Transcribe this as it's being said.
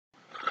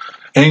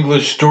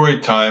English Story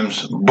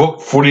Times,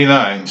 Book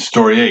 49,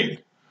 Story 8.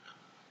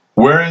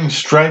 Wearing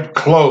striped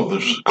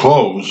clothes,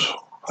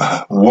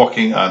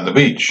 walking on the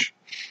beach.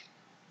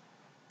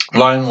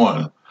 Line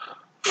 1.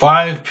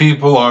 5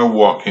 people are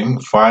walking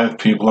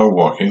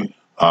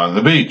on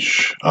the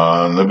beach,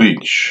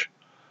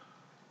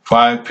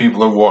 5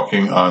 people are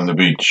walking on the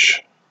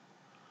beach.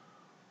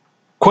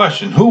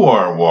 Question, who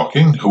are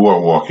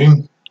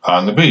walking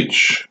on the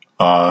beach,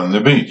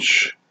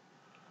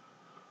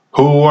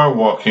 Who are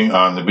walking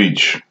on the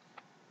beach?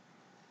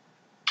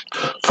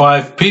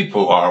 5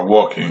 people are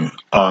walking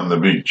on the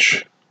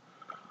beach.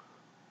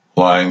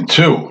 Line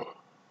 2.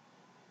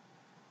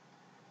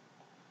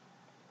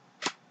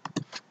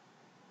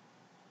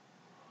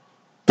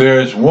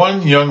 There's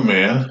one young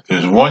man,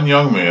 2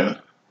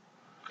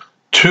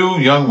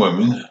 young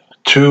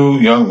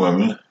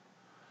women,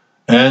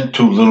 and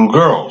 2 little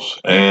girls,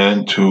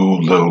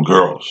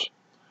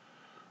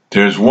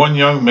 There's one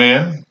young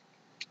man,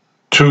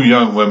 2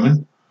 young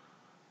women,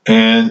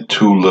 and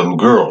 2 little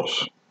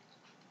girls.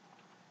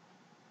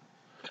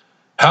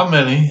 How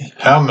many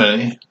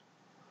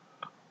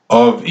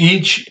of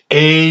each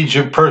age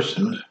of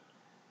person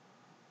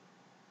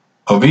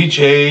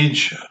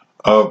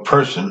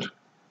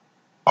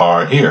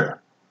are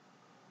here?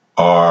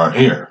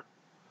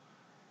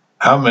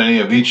 How many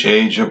of each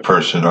age of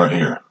person are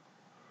here?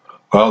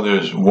 Well,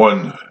 there's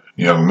one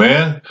young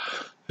man,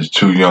 there's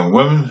 2 young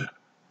women,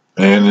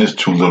 and there's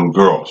 2 little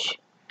girls.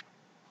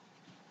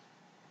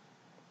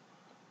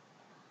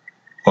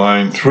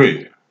 Line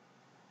 3.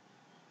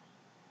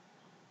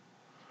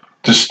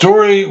 The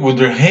story with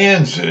their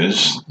hands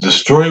is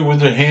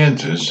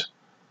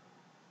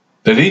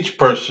that each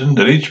person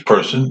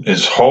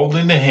is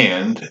holding the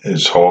hand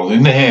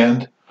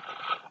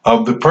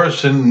of the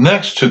person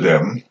next to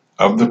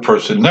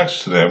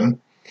them,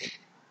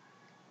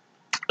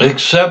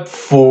 except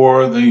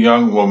for the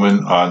young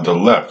woman on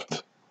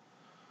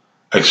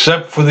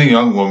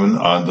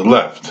the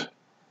left.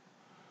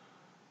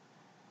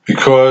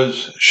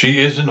 Because she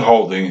isn't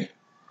holding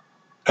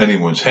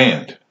anyone's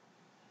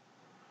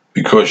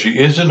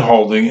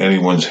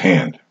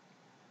hand.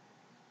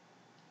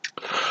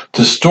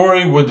 The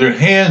story with their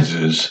hands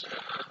is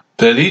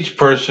that each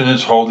person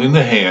is holding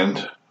the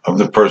hand of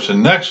the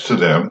person next to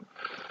them,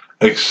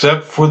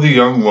 except for the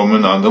young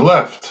woman on the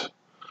left,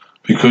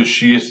 because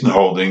she isn't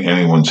holding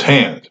anyone's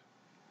hand.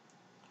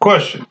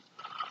 Question,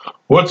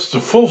 what's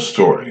the full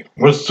story?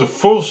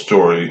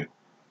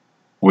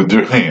 With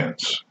their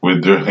hands?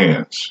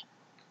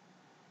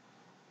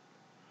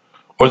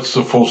 What's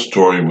the full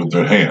story with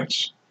their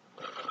hands?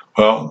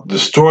 Well, the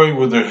story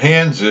with their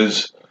hands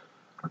is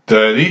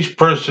that each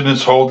person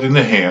is holding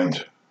the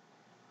hand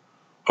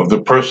of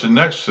the person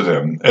next to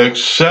them,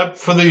 except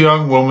for the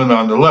young woman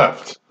on the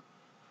left,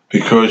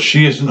 because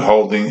she isn't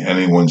holding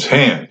anyone's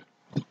hand.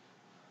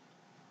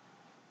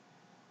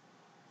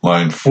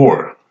 Line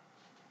 4.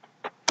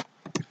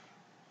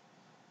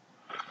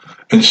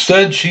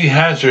 Instead, she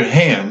has her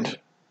hand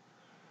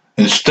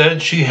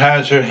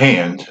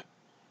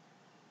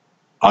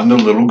on the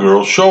little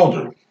girl's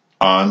shoulder.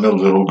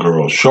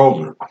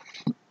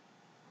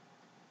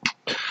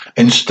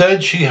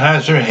 Instead, she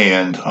has her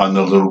hand on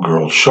the little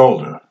girl's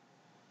shoulder.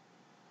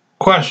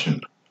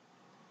 Question,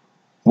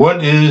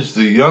 what is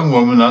the young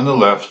woman on the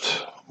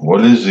left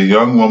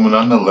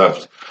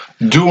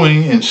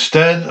doing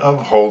instead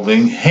of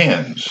holding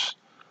hands?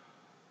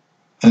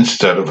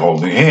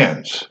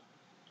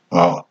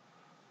 Well,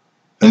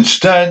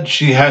 instead,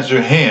 she has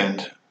her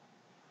hand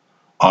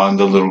on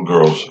the little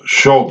girl's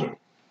shoulder.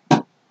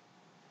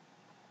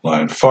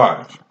 Line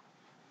 5.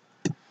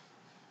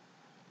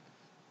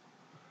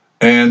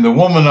 And the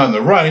woman on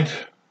the right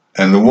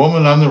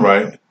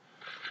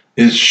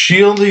is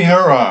shielding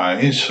her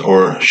eyes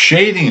or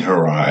shading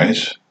her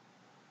eyes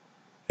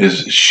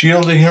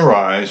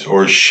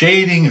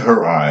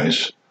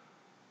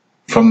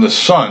from the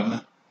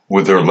sun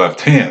with her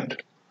left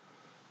hand.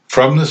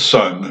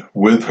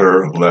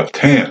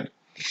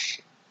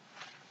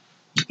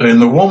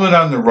 And the woman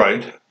on the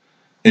right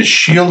is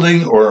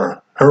shielding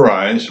her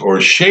eyes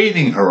or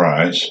shading her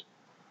eyes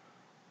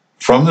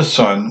from the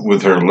sun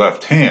with her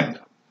left hand.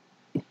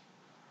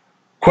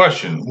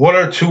 Question, what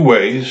are two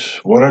ways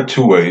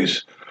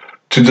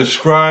to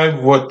describe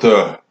what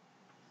the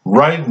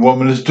right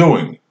woman is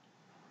doing?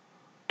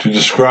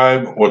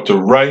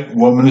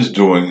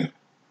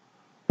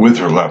 With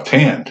her left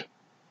hand.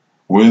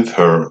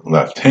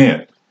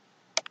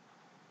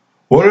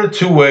 What are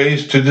 2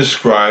 ways to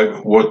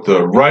describe what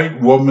the right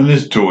woman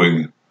is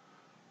doing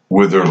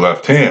with her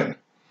left hand?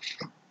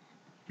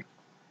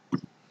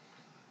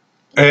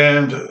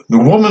 And the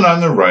woman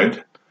on the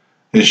right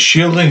is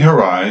shielding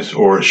her eyes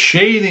or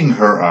shading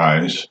her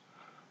eyes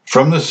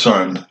from the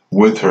sun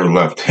with her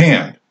left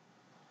hand.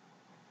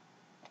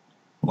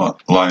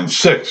 Line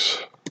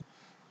 6.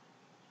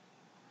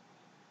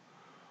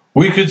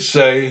 We could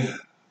say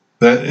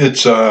that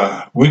it's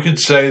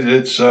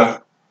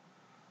a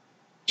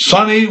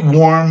sunny,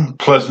 warm,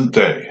 pleasant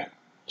day.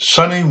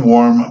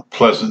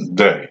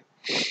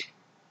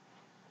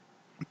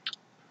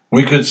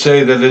 We could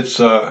say that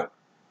it's a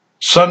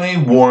sunny,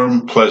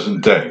 warm,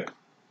 pleasant day.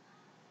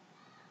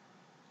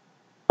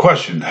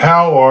 Question,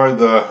 how are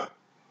the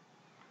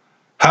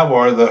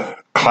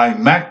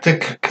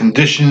climactic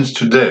conditions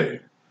today?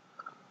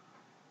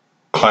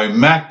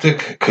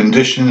 Climactic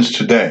conditions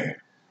today.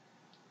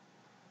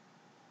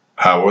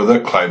 How are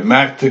the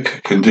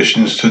climactic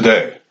conditions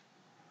today?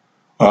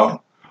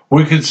 Well,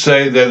 we could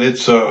say that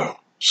it's a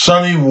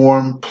sunny,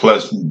 warm,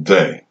 pleasant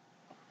day.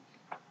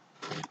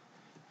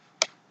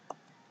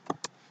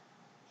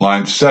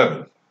 Line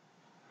 7.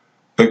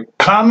 The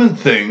common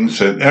things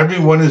that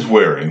everyone is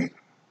wearing,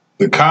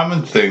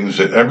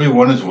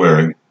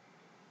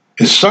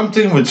 is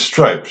something with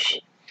stripes.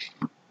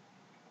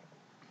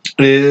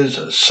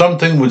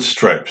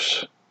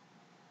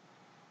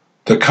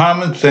 The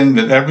common thing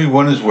that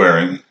everyone is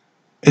wearing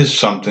is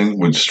something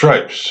with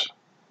stripes.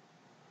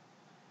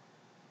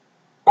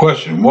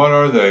 Question, what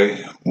are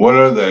they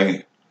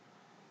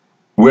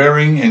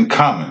wearing in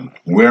common?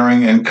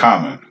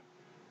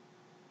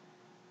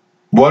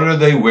 What are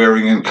they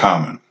wearing in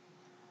common?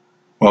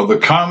 Well, the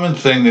common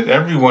thing that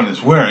everyone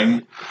is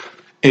wearing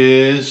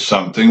is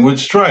something with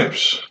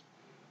stripes.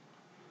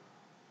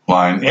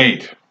 Line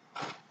 8.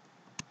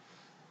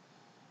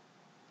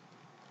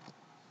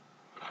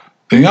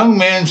 The young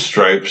man's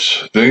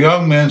stripes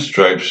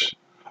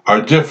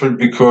are different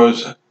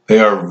because they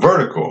are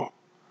vertical.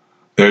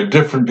 They're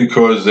different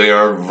because they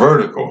are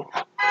vertical.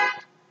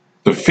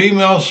 The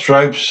female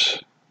stripes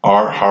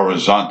are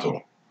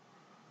horizontal.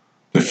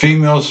 The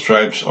female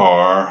stripes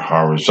are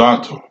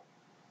horizontal.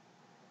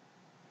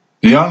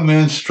 The young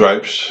man's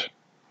stripes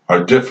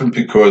are different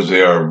because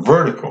they are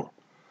vertical,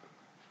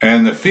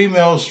 and the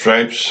female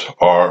stripes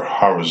are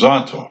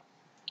horizontal.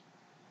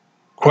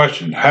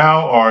 Question,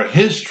 how are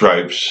his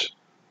stripes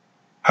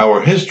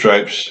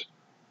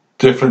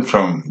different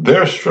from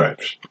their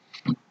stripes?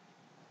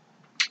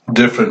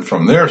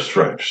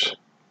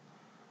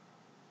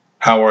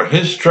 How are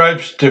his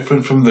stripes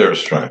different from their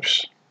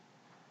stripes?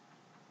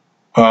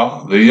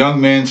 Well, the young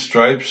man's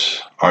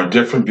stripes are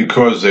different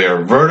because they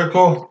are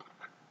vertical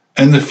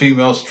and the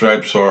female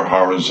stripes are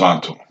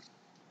horizontal.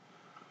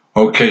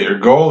 Okay, your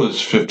goal is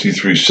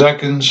 53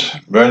 seconds.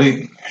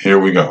 Ready? Here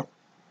we go.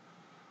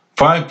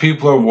 5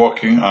 people are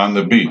walking on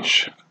the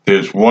beach.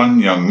 There's 1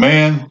 young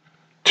man,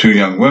 2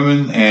 young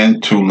women,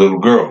 and 2 little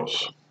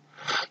girls.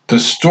 The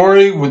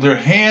story with their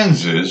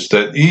hands is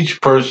that each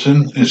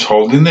person is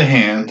holding the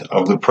hand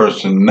of the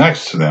person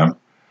next to them,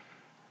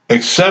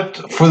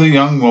 except for the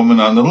young woman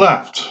on the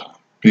left,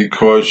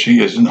 because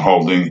she isn't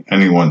holding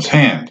anyone's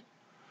hand.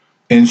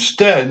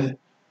 Instead,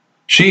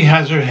 she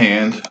has her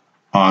hand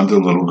on the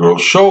little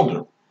girl's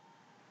shoulder.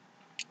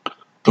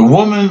 The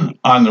woman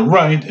on the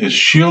right is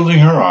shielding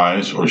her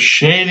eyes or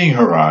shading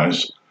her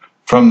eyes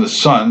from the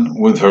sun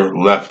with her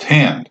left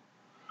hand.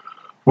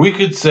 We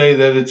could say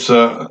that it's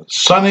a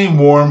sunny,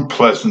 warm,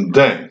 pleasant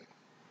day.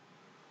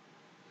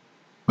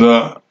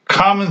 The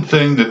common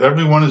thing that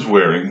everyone is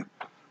wearing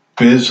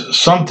is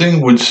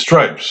something with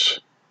stripes.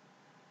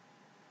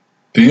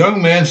 The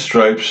young man's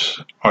stripes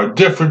are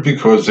different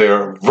because they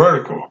are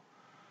vertical,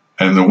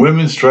 and the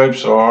women's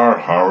stripes are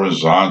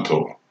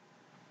horizontal.